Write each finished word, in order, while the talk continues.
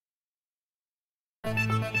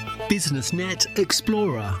BusinessNet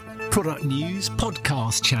Explorer, product news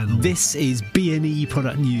podcast channel. This is B&E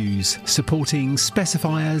Product News, supporting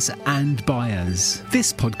specifiers and buyers.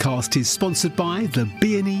 This podcast is sponsored by the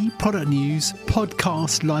B&E Product News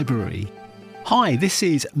podcast library. Hi, this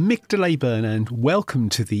is Mick de Leyburn and welcome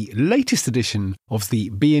to the latest edition of the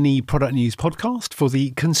B&E Product News podcast for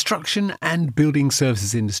the construction and building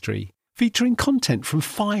services industry, featuring content from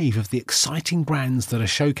 5 of the exciting brands that are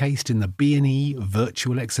showcased in the B&E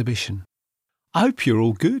virtual exhibition. I hope you're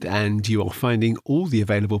all good and you are finding all the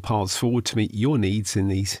available paths forward to meet your needs in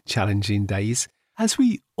these challenging days as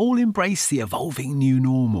we all embrace the evolving new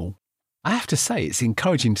normal. I have to say it's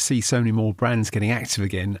encouraging to see so many more brands getting active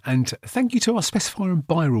again, and thank you to our specifier and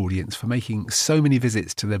buyer audience for making so many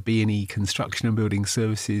visits to the B&E Construction and Building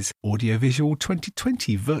Services Audiovisual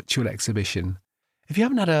 2020 virtual exhibition. If you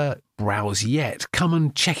haven't had a browse yet, come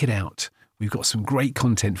and check it out. We've got some great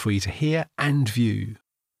content for you to hear and view.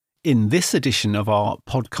 In this edition of our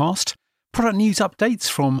podcast, product news updates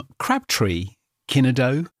from Crabtree,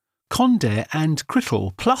 Kinnardo, Condair and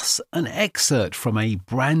Crittall, plus an excerpt from a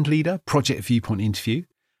brand leader Project Viewpoint interview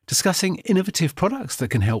discussing innovative products that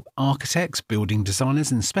can help architects, building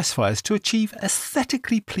designers and specifiers to achieve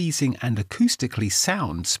aesthetically pleasing and acoustically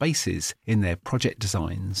sound spaces in their project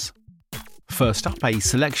designs. First up, a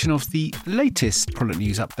selection of the latest product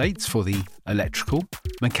news updates for the electrical,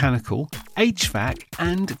 mechanical, HVAC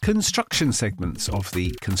and construction segments of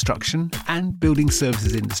the construction and building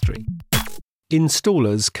services industry.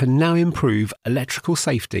 Installers can now improve electrical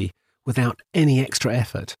safety without any extra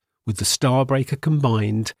effort with the Starbreaker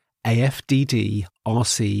combined AFDD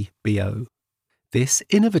RCBO. This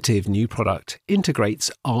innovative new product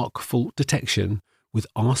integrates arc fault detection with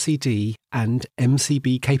RCD and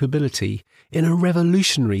MCB capability in a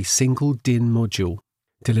revolutionary single DIN module,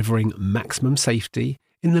 delivering maximum safety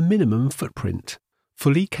in the minimum footprint,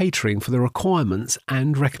 fully catering for the requirements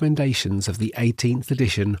and recommendations of the 18th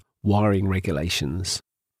edition wiring regulations.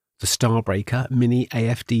 The Starbreaker Mini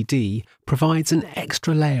AFDD provides an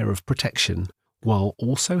extra layer of protection while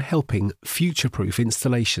also helping future-proof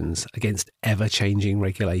installations against ever-changing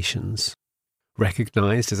regulations.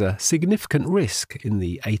 Recognised as a significant risk in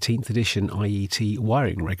the 18th edition IET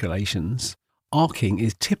wiring regulations, arcing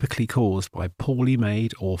is typically caused by poorly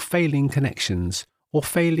made or failing connections or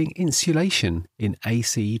failing insulation in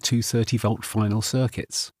AC 230-volt final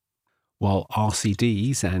circuits. While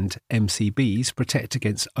RCDs and MCBs protect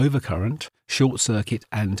against overcurrent, short circuit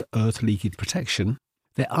and earth leakage protection,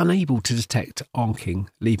 they're unable to detect arcing,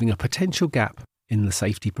 leaving a potential gap in the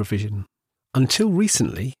safety provision. Until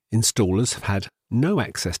recently, installers have had no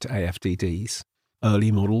access to AFDDs.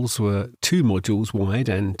 Early models were 2 modules wide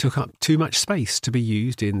and took up too much space to be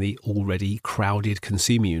used in the already crowded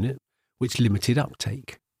consumer unit, which limited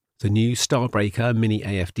uptake. The new Starbreaker Mini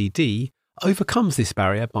AFDD overcomes this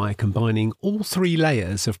barrier by combining all 3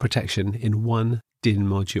 layers of protection in one DIN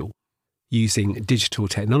module. Using digital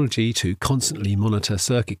technology to constantly monitor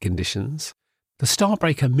circuit conditions, the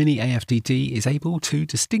Starbreaker Mini AFDD is able to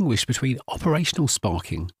distinguish between operational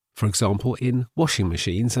sparking, for example in washing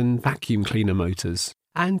machines and vacuum cleaner motors,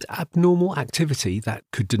 and abnormal activity that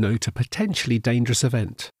could denote a potentially dangerous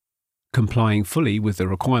event. Complying fully with the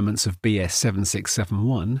requirements of BS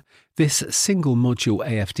 7671, this single module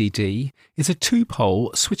AFDD is a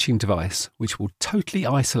 2-pole switching device which will totally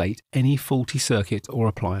isolate any faulty circuit or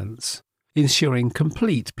appliance, ensuring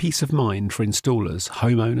complete peace of mind for installers,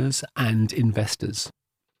 homeowners and investors.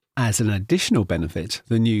 As an additional benefit,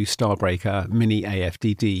 the new Starbreaker Mini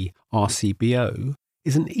AFDD RCBO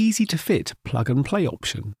is an easy-to-fit plug-and-play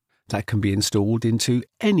option that can be installed into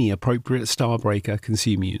any appropriate Starbreaker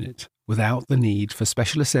consumer unit without the need for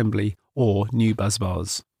special assembly or new buzz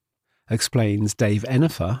bars. Explains Dave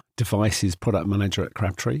Ennifer, Devices Product Manager at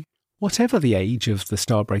Crabtree. Whatever the age of the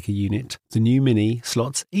Starbreaker unit, the new Mini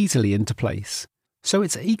slots easily into place, so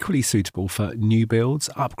it's equally suitable for new builds,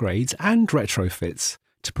 upgrades and retrofits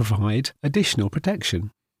to provide additional protection.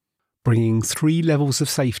 Bringing 3 levels of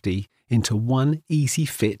safety into one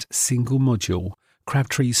easy-fit single module,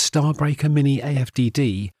 Crabtree's Starbreaker Mini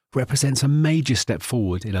AFDD represents a major step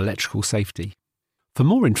forward in electrical safety. For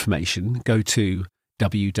more information, go to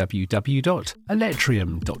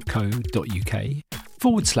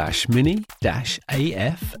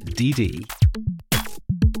www.electrium.co.uk/mini-AFDD.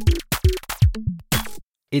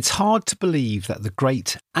 It's hard to believe that the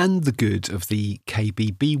great and the good of the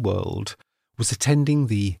KBB world was attending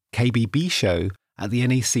the KBB show at the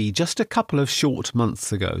NEC just a couple of short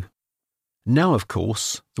months ago. Now, of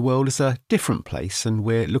course, the world is a different place and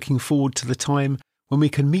we're looking forward to the time when we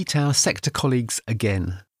can meet our sector colleagues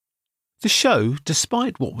again. The show,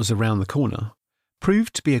 despite what was around the corner,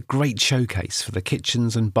 proved to be a great showcase for the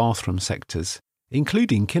kitchens and bathroom sectors,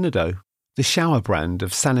 including Kinedo, the shower brand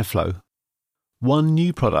of Saniflo. One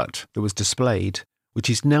new product that was displayed, which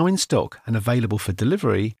is now in stock and available for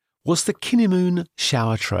delivery, was the Kinemoon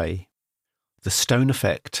shower tray. The stone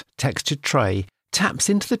effect textured tray taps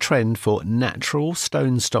into the trend for natural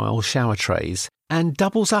stone-style shower trays and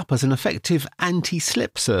doubles up as an effective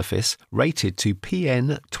anti-slip surface rated to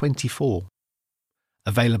PN24.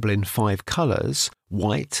 Available in 5 colours,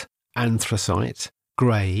 white, anthracite,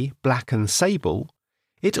 grey, black and sable,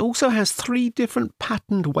 it also has 3 different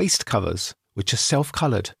patterned waist covers, which are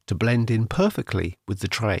self-coloured to blend in perfectly with the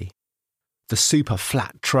tray. The super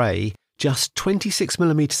flat tray, just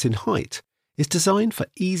 26mm in height, is designed for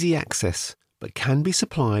easy access, but can be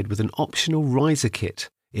supplied with an optional riser kit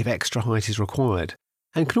if extra height is required,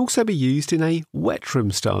 and can also be used in a wet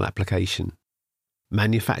room style application.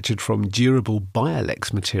 Manufactured from durable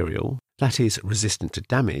Biolex material that is resistant to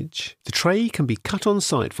damage, the tray can be cut on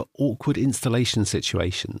site for awkward installation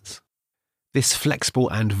situations. This flexible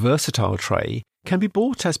and versatile tray can be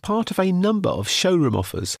bought as part of a number of showroom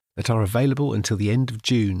offers that are available until the end of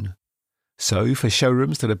June. So, for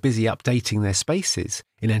showrooms that are busy updating their spaces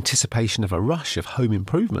in anticipation of a rush of home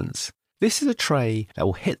improvements, this is a tray that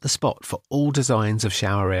will hit the spot for all designs of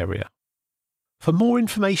shower area. For more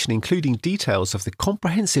information, including details of the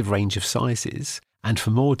comprehensive range of sizes, and for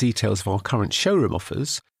more details of our current showroom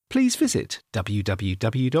offers, please visit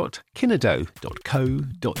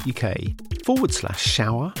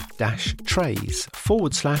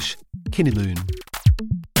www.kinedo.co.uk/shower-trays/Kinemoon.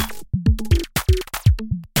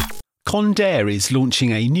 Condair is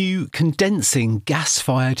launching a new condensing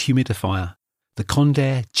gas-fired humidifier, the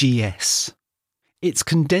Condair GS. Its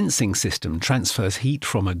condensing system transfers heat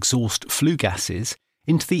from exhaust flue gases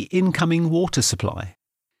into the incoming water supply.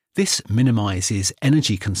 This minimises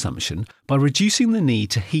energy consumption by reducing the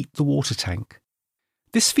need to heat the water tank.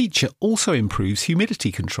 This feature also improves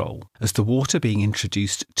humidity control, as the water being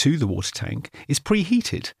introduced to the water tank is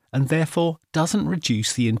preheated and therefore doesn't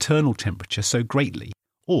reduce the internal temperature so greatly,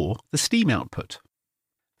 or the steam output.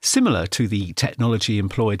 Similar to the technology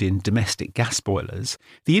employed in domestic gas boilers,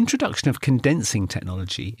 the introduction of condensing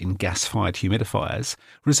technology in gas-fired humidifiers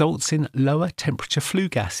results in lower temperature flue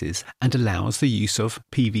gases and allows the use of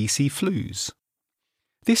PVC flues.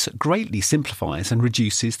 This greatly simplifies and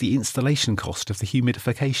reduces the installation cost of the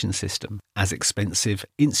humidification system, as expensive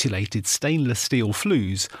insulated stainless steel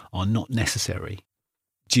flues are not necessary.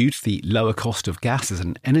 Due to the lower cost of gas as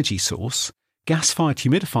an energy source, gas-fired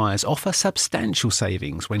humidifiers offer substantial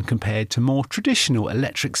savings when compared to more traditional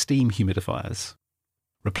electric steam humidifiers.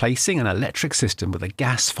 Replacing an electric system with a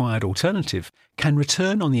gas-fired alternative can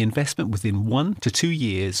return on the investment within 1 to 2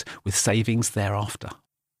 years, with savings thereafter.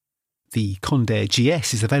 The Condair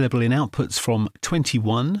GS is available in outputs from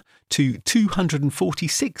 21 to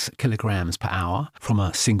 246 kilograms per hour from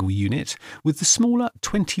a single unit, with the smaller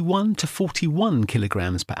 21 to 41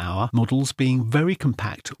 kilograms per hour models being very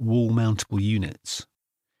compact wall-mountable units.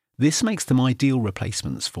 This makes them ideal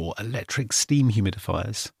replacements for electric steam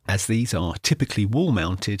humidifiers, as these are typically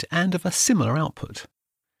wall-mounted and of a similar output.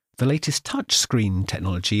 The latest touchscreen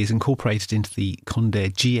technology is incorporated into the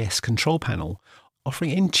Condair GS control panel,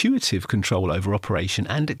 offering intuitive control over operation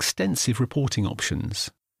and extensive reporting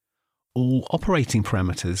options. All operating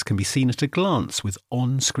parameters can be seen at a glance with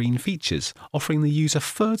on-screen features, offering the user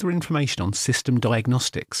further information on system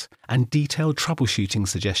diagnostics and detailed troubleshooting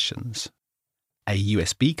suggestions. A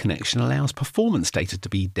USB connection allows performance data to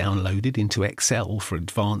be downloaded into Excel for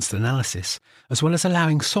advanced analysis, as well as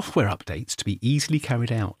allowing software updates to be easily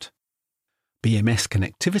carried out. BMS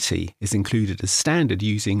connectivity is included as standard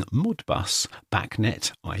using Modbus,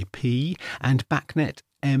 BACnet IP and BACnet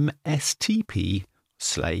MSTP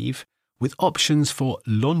slave, with options for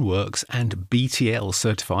LonWorks and BTL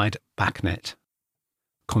certified BACnet.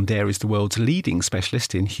 Condair is the world's leading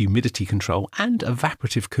specialist in humidity control and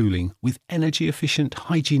evaporative cooling, with energy-efficient,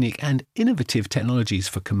 hygienic and innovative technologies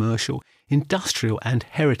for commercial, industrial and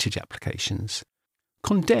heritage applications.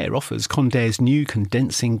 Condair offers Condair's new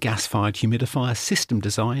condensing gas-fired humidifier system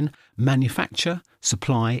design, manufacture,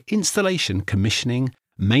 supply, installation, commissioning,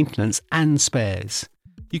 maintenance and spares.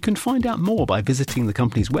 You can find out more by visiting the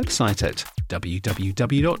company's website at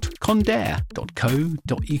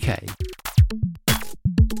www.condair.co.uk.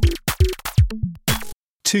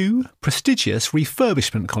 2 prestigious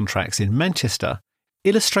refurbishment contracts in Manchester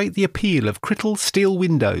illustrate the appeal of Crittall steel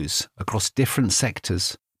windows across different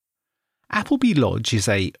sectors. Appleby Lodge is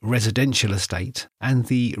a residential estate, and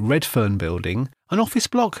the Redfern Building, an office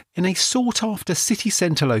block in a sought-after city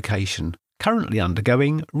centre location, currently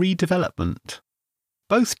undergoing redevelopment.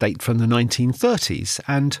 Both date from the 1930s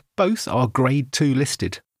and both are Grade 2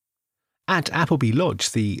 listed. At Appleby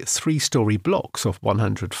Lodge, the 3-storey blocks of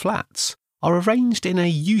 100 flats are arranged in a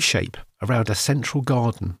U-shape around a central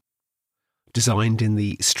garden. Designed in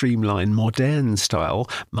the streamlined moderne style,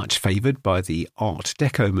 much favoured by the Art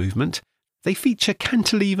Deco movement, they feature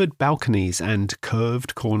cantilevered balconies and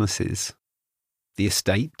curved cornices. The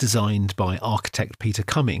estate, designed by architect Peter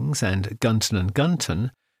Cummings and Gunton &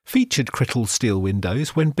 Gunton, featured Crittall steel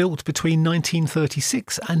windows when built between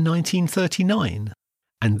 1936 and 1939,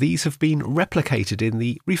 and these have been replicated in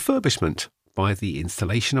the refurbishment by the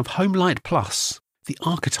installation of Homelight Plus, the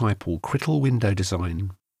archetypal Crittall window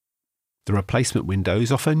design. The replacement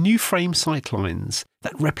windows offer new frame sightlines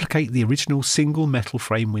that replicate the original single metal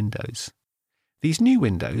frame windows. These new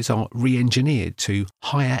windows are re-engineered to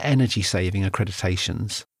higher energy-saving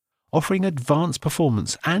accreditations, offering advanced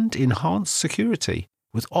performance and enhanced security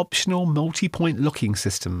with optional multi-point locking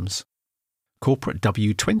systems. Corporate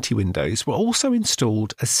W20 windows were also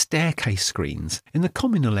installed as staircase screens in the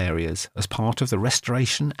communal areas as part of the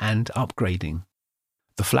restoration and upgrading.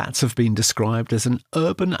 The flats have been described as an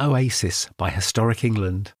urban oasis by Historic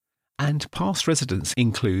England, and past residents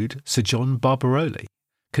include Sir John Barbaroli,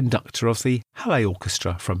 conductor of the Halle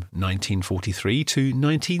Orchestra from 1943 to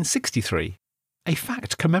 1963, a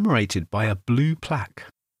fact commemorated by a blue plaque.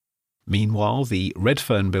 Meanwhile, the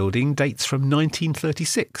Redfern building dates from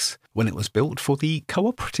 1936, when it was built for the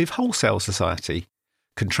Cooperative Wholesale Society.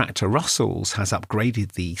 Contractor Russells has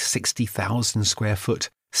upgraded the 60,000 square foot,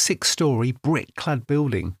 6-storey brick-clad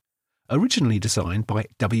building, originally designed by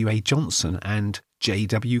W.A. Johnson and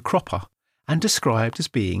J.W. Cropper, and described as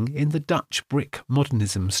being in the Dutch brick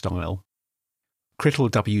modernism style. Crittall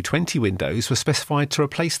W20 windows were specified to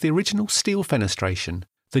replace the original steel fenestration,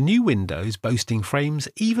 the new windows boasting frames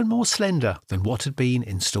even more slender than what had been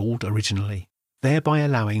installed originally, thereby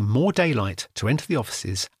allowing more daylight to enter the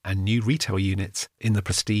offices and new retail units in the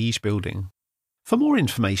prestige building. For more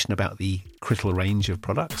information about the Crittall range of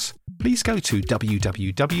products, please go to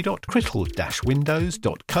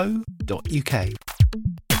www.crittall-windows.co.uk.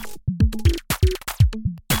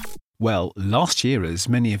 Well, last year, as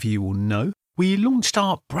many of you will know, we launched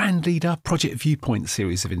our Brand Leader Project Viewpoint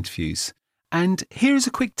series of interviews. And here is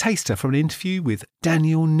a quick taster from an interview with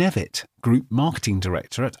Daniel Nevitt, Group Marketing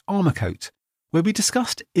Director at Armourcoat, where we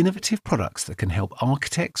discussed innovative products that can help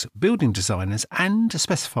architects, building designers and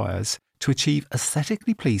specifiers to achieve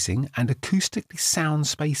aesthetically pleasing and acoustically sound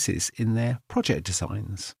spaces in their project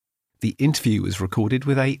designs. The interview was recorded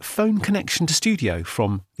with a phone connection to studio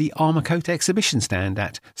from the Armourcoat exhibition stand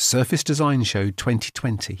at Surface Design Show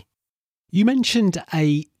 2020. You mentioned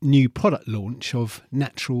a new product launch of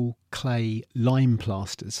natural clay lime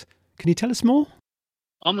plasters. Can you tell us more?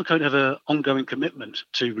 Armourcoat have an ongoing commitment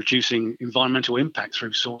to reducing environmental impact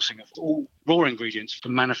through sourcing of all raw ingredients for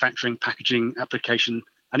manufacturing, packaging, application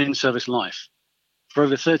and in-service life. For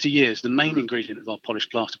over 30 years, the main ingredient of our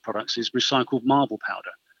polished plaster products is recycled marble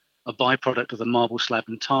powder, a byproduct of the marble slab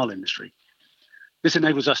and tile industry. This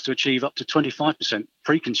enables us to achieve up to 25%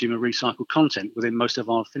 pre-consumer recycled content within most of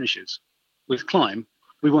our finishes. With Climb,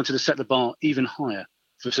 we wanted to set the bar even higher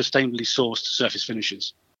for sustainably sourced surface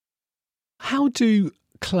finishes. How do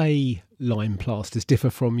clay lime plasters differ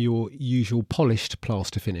from your usual polished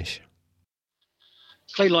plaster finish?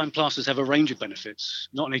 Clay lime plasters have a range of benefits.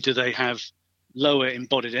 Not only do they have lower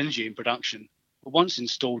embodied energy in production, but once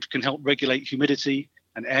installed can help regulate humidity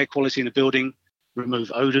and air quality in a building,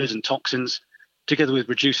 remove odours and toxins, together with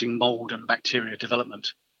reducing mould and bacteria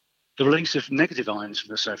development. The release of negative ions from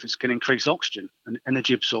the surface can increase oxygen and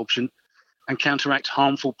energy absorption and counteract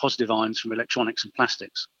harmful positive ions from electronics and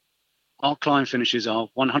plastics. Our Climb finishes are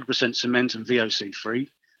 100% cement and VOC free,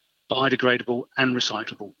 biodegradable and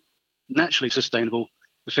recyclable. Naturally sustainable,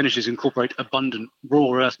 the finishes incorporate abundant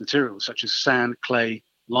raw earth materials such as sand, clay,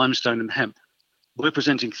 limestone and hemp. We're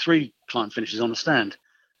presenting 3 Climb finishes on the stand: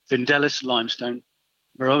 Vindelis limestone,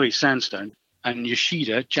 Moroe sandstone and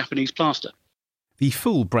Yoshida Japanese plaster. The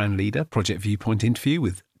full Brand Leader Project Viewpoint interview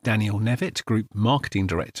with Daniel Nevitt, Group Marketing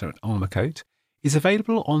Director at Armourcoat, is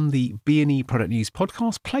available on the B&E Product News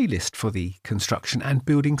podcast playlist for the construction and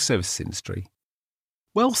building services industry.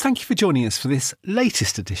 Well, thank you for joining us for this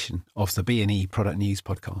latest edition of the B&E Product News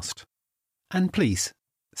podcast. And please,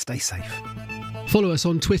 stay safe. Follow us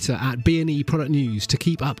on Twitter at B&E Product News to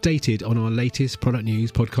keep updated on our latest product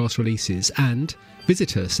news podcast releases, and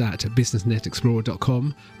visit us at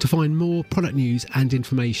businessnetexplorer.com to find more product news and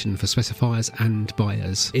information for specifiers and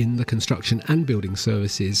buyers in the construction and building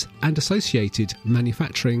services and associated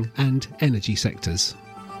manufacturing and energy sectors.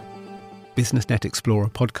 BusinessNet Explorer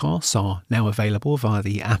podcasts are now available via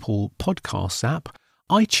the Apple Podcasts app,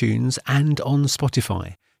 iTunes and on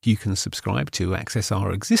Spotify. You can subscribe to access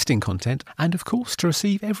our existing content and, of course, to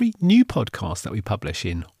receive every new podcast that we publish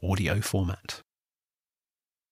in audio format.